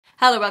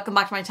Hello, welcome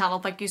back to my channel.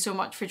 Thank you so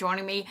much for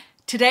joining me.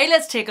 Today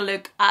let's take a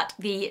look at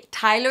the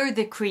Tyler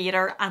the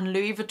Creator and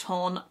Louis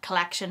Vuitton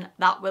collection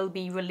that will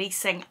be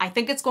releasing. I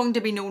think it's going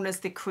to be known as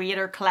the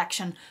Creator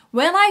Collection.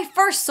 When I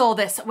first saw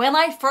this, when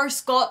I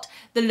first got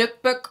the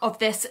lookbook of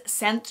this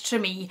sent to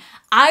me,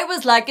 I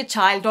was like a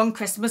child on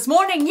Christmas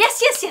morning.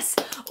 Yes, yes, yes.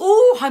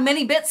 Oh, how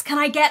many bits can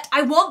I get?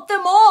 I want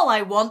them all.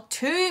 I want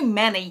too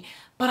many.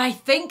 But I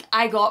think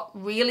I got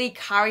really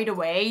carried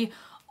away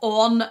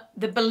on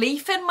the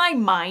belief in my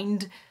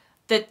mind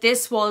that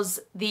this was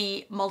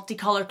the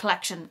multicolour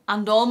collection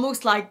and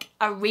almost like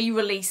a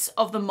re-release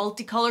of the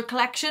multicolour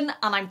collection,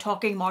 and I'm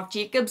talking Marc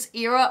Jacobs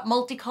era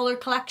multicolour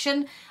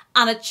collection,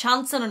 and a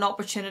chance and an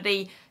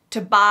opportunity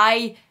to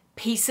buy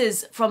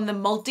pieces from the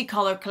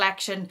multicolour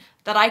collection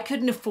that I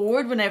couldn't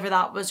afford whenever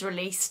that was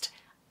released,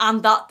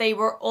 and that they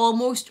were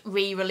almost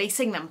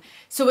re-releasing them.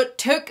 So it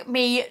took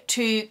me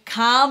to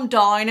calm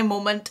down a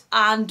moment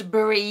and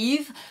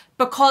breathe,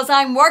 because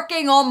I'm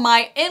working on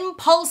my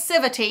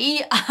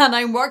impulsivity and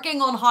I'm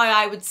working on how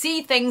I would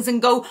see things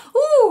and go,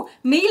 ooh,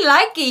 me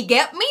likey,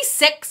 get me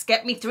 6,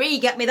 get me 3,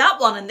 get me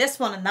that one and this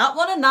one and that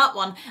one and that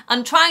one,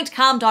 and trying to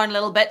calm down a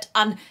little bit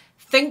and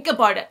think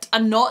about it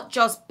and not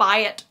just buy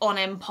it on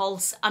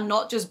impulse and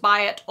not just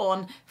buy it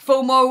on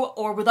FOMO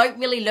or without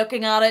really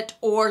looking at it,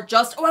 or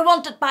just, oh, I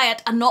want to buy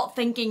it, and not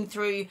thinking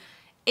through,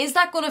 is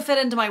that going to fit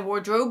into my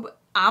wardrobe?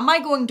 Am I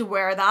going to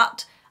wear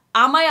that?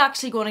 Am I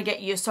actually going to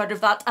get use out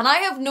of that? And I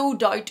have no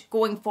doubt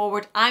going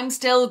forward, I'm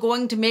still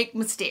going to make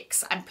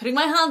mistakes. I'm putting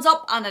my hands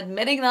up and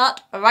admitting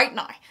that right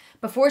now,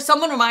 before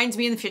someone reminds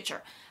me in the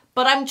future.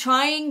 But I'm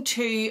trying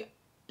to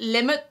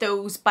limit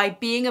those by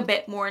being a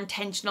bit more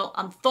intentional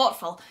and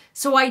thoughtful.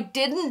 So I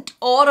didn't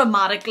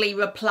automatically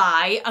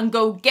reply and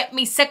go, get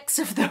me 6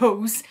 of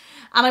those,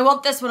 and I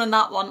want this one and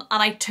that one.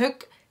 And I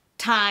took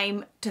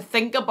time to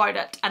think about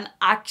it and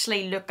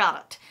actually look at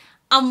it.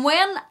 And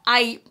when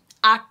I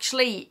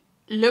actually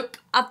look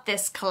at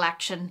this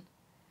collection,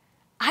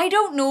 I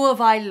don't know if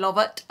I love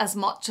it as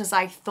much as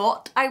I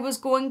thought I was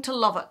going to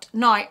love it.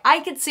 Now, I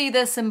could see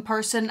this in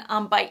person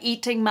and by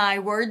eating my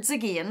words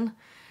again,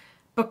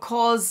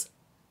 because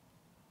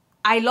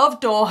I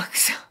love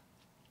dogs.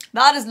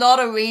 That is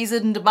not a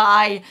reason to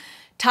buy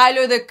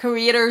Tyler the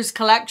Creator's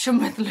collection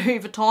with Louis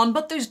Vuitton,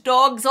 but there's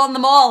dogs on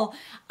them all.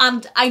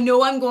 And I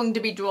know I'm going to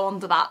be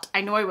drawn to that.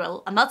 I know I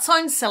will. And that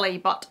sounds silly,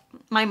 but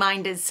my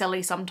mind is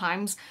silly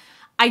sometimes.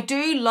 I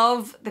do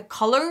love the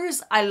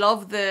colours. I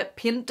love the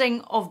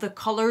painting of the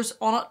colours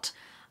on it.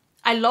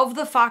 I love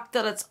the fact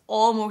that it's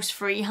almost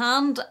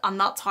freehand and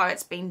that's how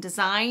it's been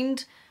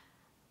designed.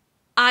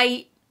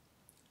 I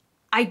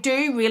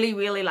do really,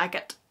 really like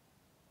it.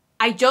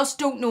 I just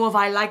don't know if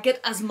I like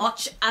it as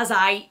much as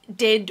I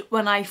did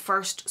when I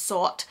first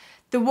saw it.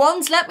 The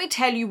ones, let me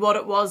tell you what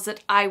it was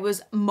that I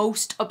was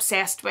most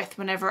obsessed with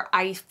whenever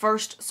I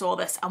first saw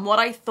this and what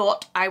I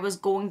thought I was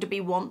going to be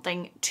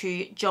wanting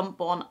to jump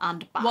on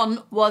and buy.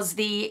 One was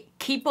the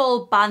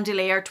Keepall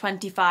Bandolier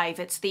 25.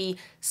 It's the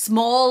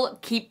small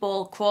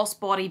Keepall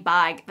crossbody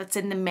bag that's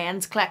in the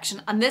men's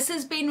collection, and this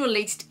has been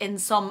released in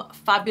some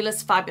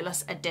fabulous,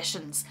 fabulous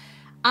editions.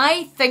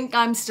 I think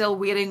I'm still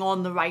waiting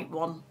on the right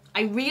one.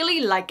 I really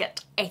like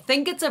it. I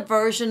think it's a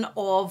version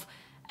of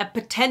a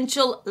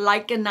potential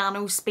like a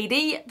Nano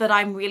Speedy that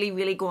I'm really,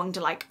 really going to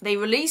like. They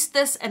released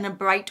this in a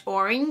bright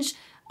orange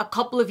a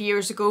couple of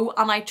years ago,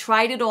 and I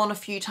tried it on a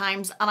few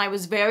times, and I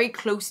was very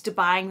close to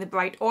buying the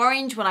bright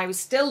orange when I was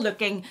still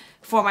looking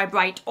for my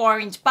bright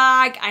orange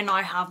bag. I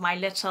now have my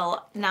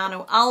little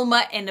Nano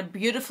Alma in a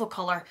beautiful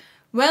colour.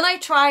 When I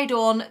tried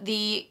on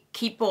the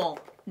Keepall,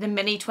 the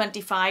Mini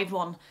 25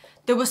 one,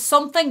 there was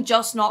something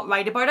just not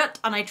right about it,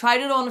 and I tried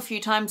it on a few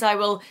times. I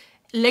will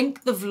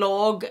link the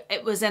vlog.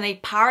 It was in a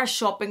Paris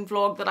shopping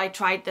vlog that I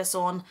tried this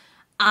on,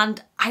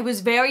 and I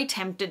was very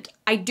tempted.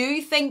 I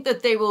do think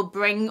that they will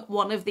bring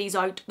one of these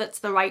out that's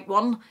the right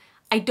one.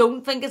 I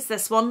don't think it's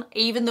this one,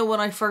 even though when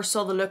I first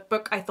saw the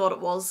lookbook I thought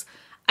it was.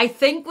 I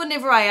think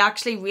whenever I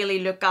actually really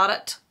look at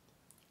it,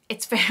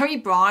 it's very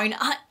brown.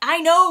 I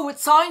know, it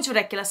sounds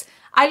ridiculous.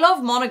 I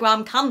love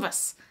monogram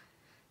canvas,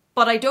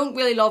 but I don't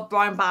really love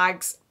brown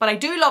bags. But I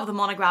do love the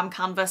monogram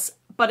canvas.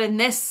 But in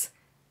this,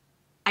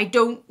 I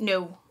don't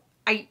know.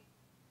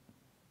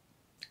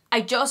 I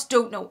just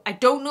don't know. I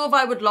don't know if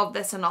I would love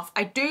this enough.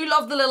 I do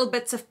love the little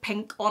bits of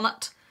pink on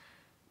it,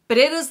 but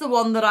it is the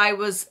one that I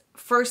was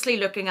firstly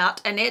looking at,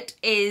 and it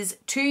is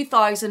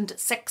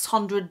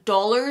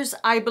 $2,600,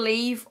 I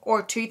believe,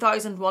 or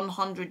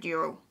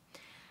 €2,100.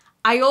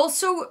 I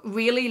also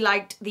really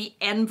liked the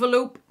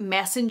envelope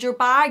messenger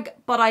bag,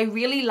 but I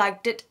really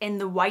liked it in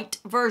the white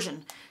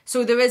version.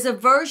 So there is a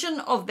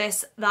version of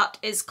this that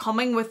is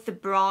coming with the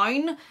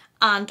brown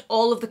and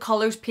all of the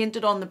colours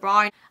painted on the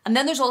brown. And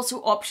then there's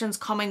also options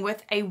coming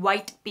with a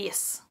white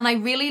base. And I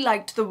really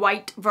liked the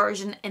white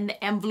version in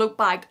the envelope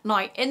bag.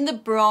 Now, in the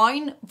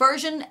brown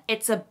version,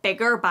 it's a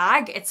bigger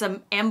bag. It's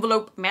an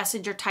envelope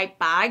messenger type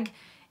bag.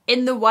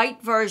 In the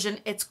white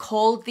version, it's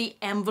called the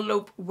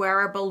envelope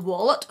wearable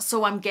wallet.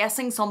 So I'm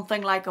guessing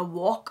something like a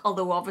walk,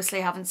 although obviously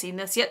I haven't seen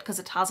this yet because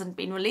it hasn't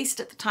been released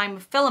at the time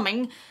of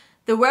filming.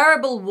 The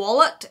wearable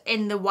wallet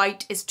in the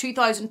white is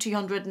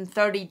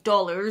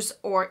 $2,230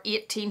 or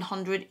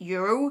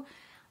 €1,800.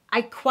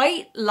 I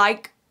quite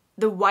like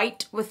the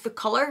white with the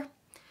colour,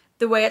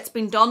 the way it's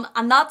been done,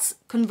 and that's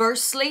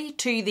conversely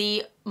to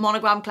the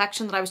monogram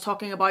collection that I was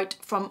talking about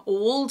from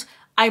Old.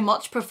 I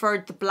much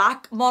preferred the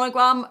black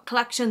monogram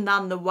collection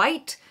than the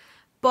white,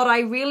 but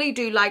I really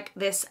do like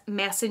this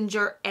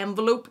messenger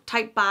envelope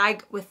type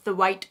bag with the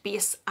white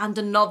base. And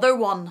another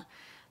one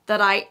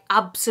that I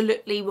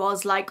absolutely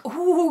was like,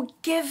 oh,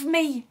 give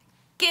me,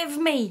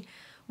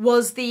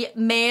 was the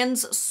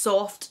men's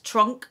soft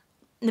trunk,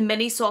 the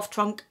mini soft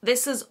trunk.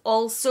 This is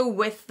also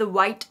with the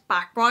white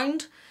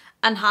background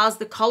and has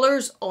the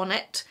colours on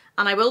it.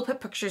 And I will put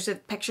pictures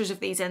of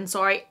these in,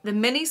 sorry. The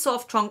mini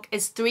soft trunk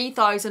is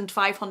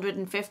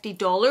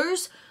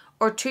 $3,550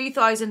 or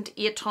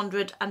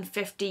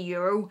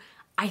 €2,850.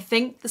 I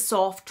think the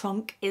soft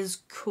trunk is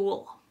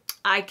cool.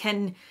 I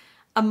can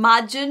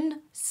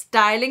imagine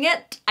styling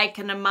it. I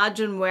can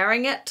imagine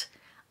wearing it.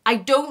 I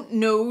don't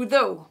know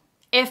though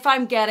if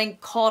I'm getting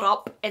caught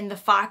up in the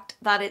fact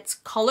that it's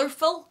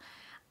colourful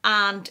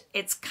and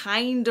it's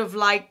kind of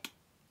like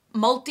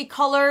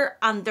multicolour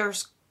and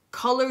there's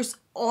colours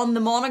on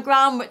the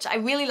monogram, which I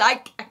really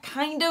like. I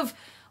kind of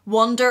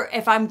wonder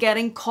if I'm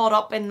getting caught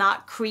up in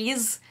that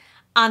craze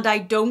and I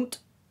don't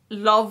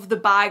love the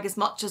bag as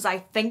much as I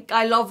think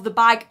I love the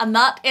bag, and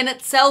that in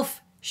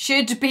itself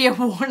should be a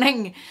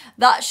warning.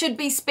 That should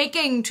be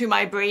speaking to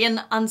my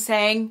brain and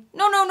saying,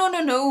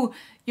 no,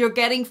 you're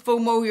getting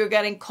FOMO, you're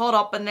getting caught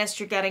up in this,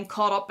 you're getting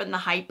caught up in the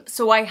hype.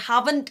 So I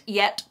haven't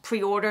yet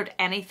pre-ordered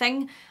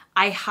anything.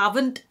 I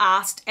haven't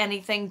asked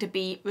anything to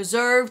be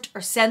reserved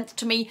or sent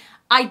to me.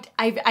 I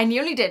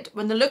nearly did.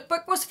 When the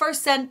lookbook was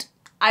first sent,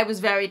 I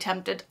was very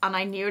tempted and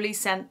I nearly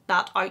sent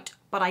that out,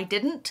 but I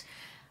didn't.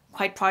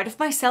 Quite proud of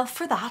myself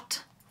for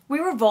that.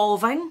 We're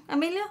evolving,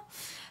 Amelia.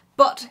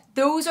 But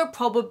those are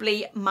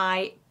probably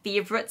my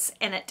favourites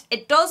in it.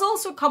 It does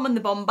also come in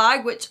the bum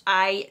bag, which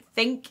I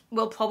think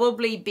will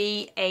probably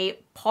be a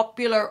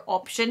popular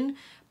option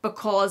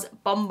because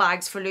bum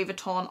bags for Louis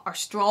Vuitton are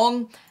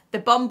strong. The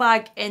bum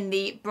bag in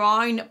the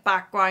brown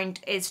background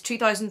is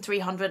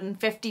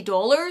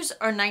 $2,350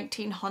 or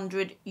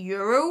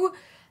 €1,900.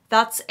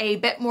 That's a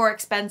bit more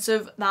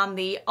expensive than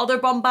the other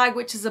bum bag,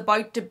 which is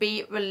about to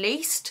be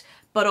released.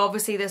 But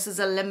obviously this is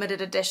a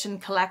limited edition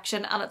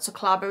collection and it's a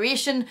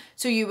collaboration,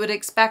 so you would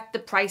expect the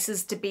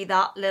prices to be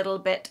that little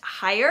bit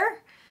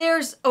higher.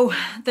 There's, oh,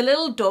 the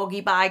little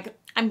doggy bag.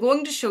 I'm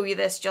going to show you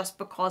this just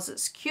because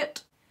it's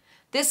cute.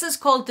 This is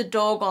called the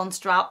Dog on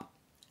Strap.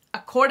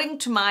 According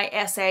to my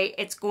essay,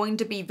 it's going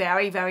to be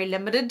very, very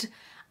limited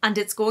and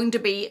it's going to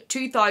be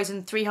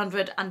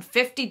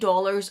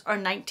 $2,350 or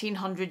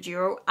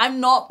 €1,900. I'm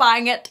not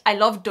buying it. I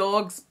love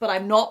dogs, but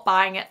I'm not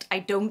buying it. I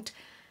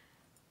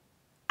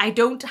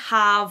don't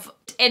have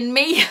it in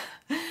me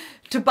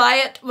to buy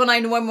it when I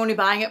know I'm only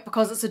buying it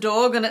because it's a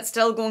dog and it's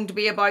still going to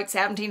be about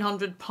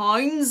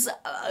 £1,700.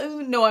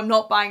 No, I'm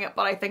not buying it,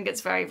 but I think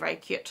it's very, very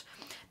cute.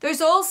 There's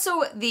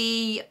also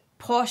the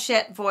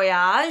Pochette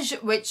Voyage,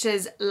 which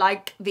is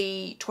like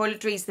the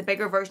toiletries, the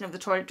bigger version of the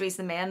toiletries,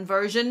 the men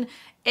version.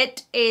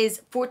 It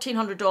is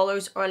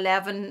 $1,400 or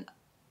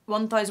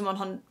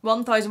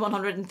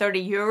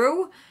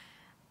 €1,130.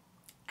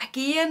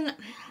 Again,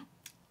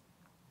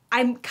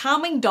 I'm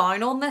calming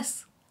down on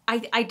this.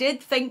 I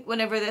did think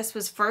whenever this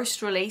was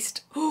first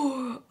released,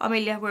 oh,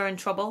 Amelia, we're in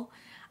trouble.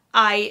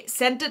 I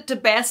sent it to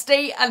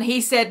Bestie and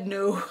he said,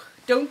 no,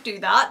 don't do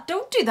that.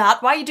 Don't do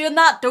that. Why are you doing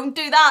that? Don't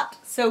do that.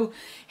 So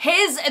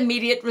his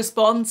immediate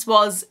response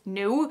was,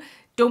 no,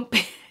 don't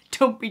be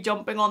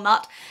jumping on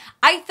that.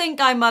 I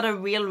think I'm at a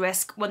real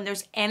risk when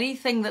there's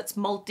anything that's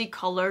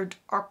multicoloured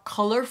or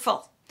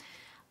colourful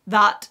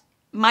that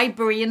my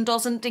brain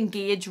doesn't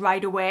engage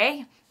right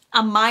away.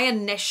 And my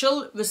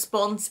initial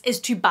response is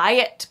to buy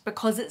it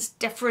because it's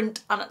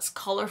different and it's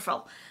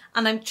colourful.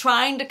 And I'm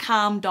trying to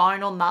calm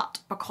down on that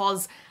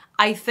because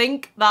I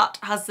think that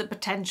has the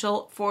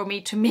potential for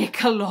me to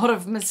make a lot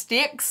of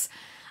mistakes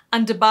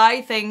and to buy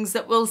things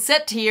that will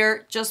sit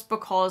here just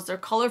because they're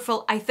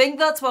colourful. I think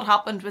that's what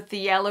happened with the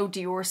yellow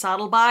Dior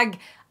saddlebag.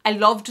 I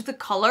loved the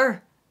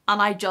colour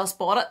and I just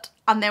bought it.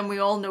 And then we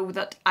all know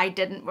that I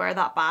didn't wear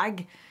that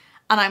bag.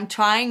 And I'm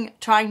trying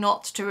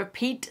not to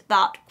repeat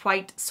that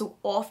quite so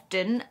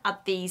often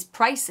at these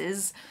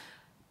prices.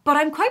 But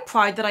I'm quite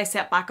proud that I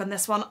set back on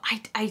this one.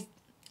 I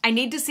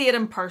need to see it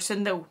in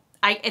person though.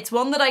 It's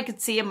one that I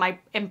could see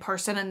in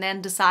person and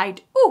then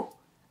decide, oh,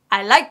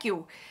 I like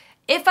you.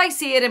 If I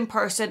see it in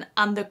person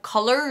and the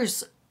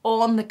colours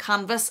on the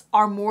canvas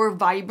are more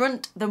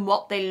vibrant than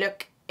what they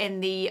look in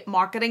the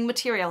marketing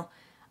material,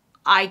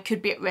 I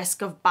could be at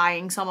risk of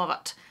buying some of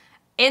it.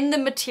 In the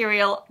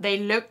material, they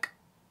look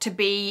to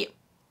be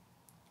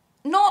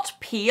not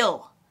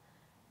pale,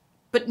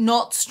 but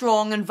not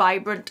strong and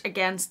vibrant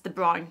against the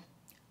brown.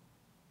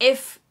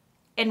 If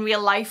in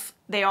real life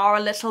they are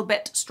a little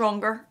bit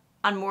stronger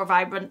and more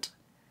vibrant,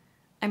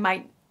 I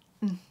might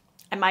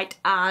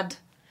add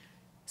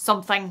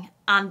something,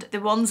 and the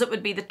ones that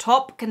would be the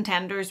top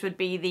contenders would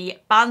be the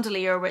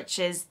bandolier, which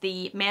is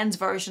the men's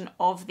version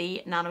of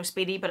the Nano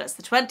Speedy, but it's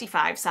the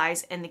 25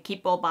 size in the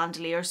keep ball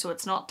bandolier, so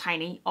it's not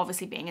tiny,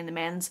 obviously being in the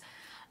men's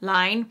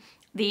line.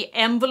 The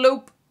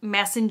envelope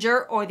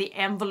messenger or the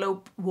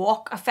envelope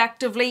walk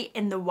effectively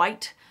in the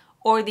white,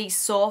 or the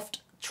soft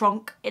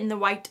trunk in the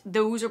white.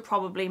 Those are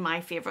probably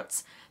my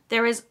favourites.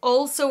 There is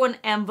also an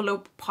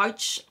envelope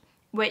pouch,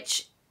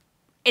 which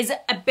is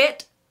a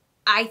bit,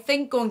 I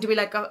think, going to be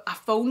like a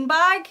phone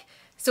bag.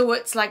 So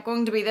it's like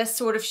going to be this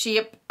sort of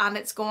shape, and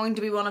it's going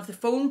to be one of the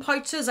phone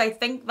pouches. I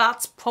think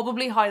that's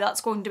probably how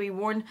that's going to be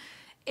worn.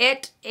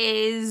 It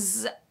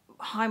is,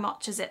 how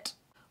much is it?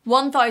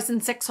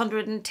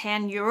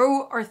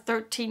 €1,610 or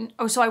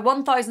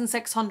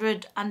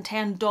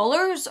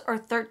 $1,610 or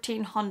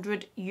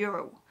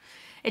 €1,300.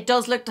 It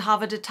does look to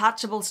have a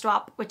detachable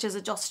strap, which is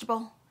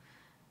adjustable.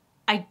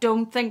 I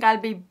don't think I'll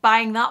be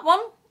buying that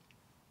one,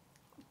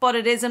 but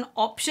it is an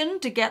option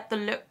to get the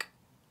look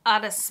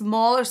at a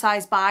smaller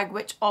size bag,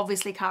 which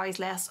obviously carries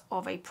less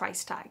of a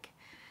price tag.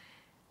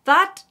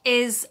 That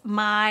is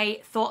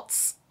my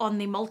thoughts on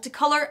the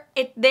multicolour.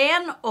 It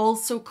then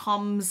also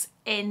comes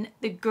in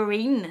the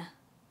green.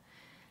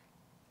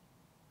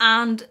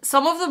 And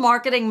some of the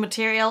marketing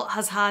material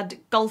has had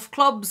golf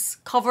clubs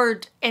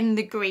covered in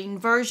the green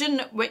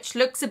version, which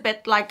looks a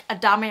bit like a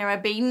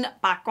Damier Ebene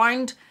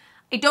background.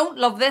 I don't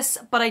love this,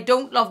 but I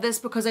don't love this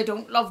because I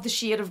don't love the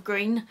shade of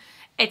green.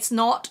 It's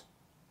not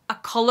a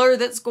colour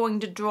that's going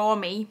to draw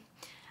me,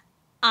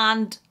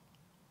 and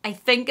I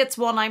think it's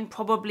one I'm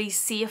probably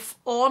safe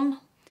on.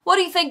 What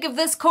do you think of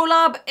this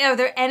collab? Are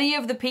there any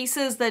of the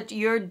pieces that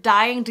you're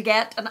dying to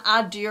get and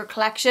add to your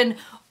collection?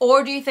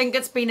 Or do you think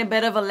it's been a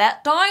bit of a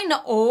letdown?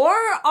 Or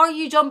are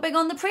you jumping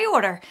on the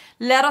pre-order?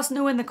 Let us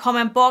know in the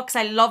comment box.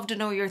 I love to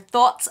know your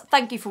thoughts.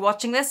 Thank you for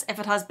watching this. If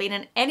it has been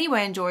in any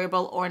way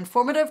enjoyable or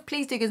informative,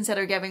 please do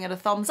consider giving it a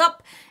thumbs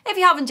up. If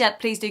you haven't yet,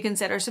 please do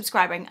consider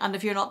subscribing. And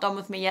if you're not done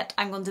with me yet,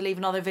 I'm going to leave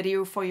another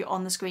video for you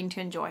on the screen to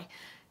enjoy.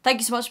 Thank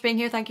you so much for being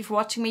here. Thank you for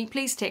watching me.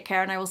 Please take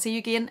care, and I will see you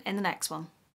again in the next one.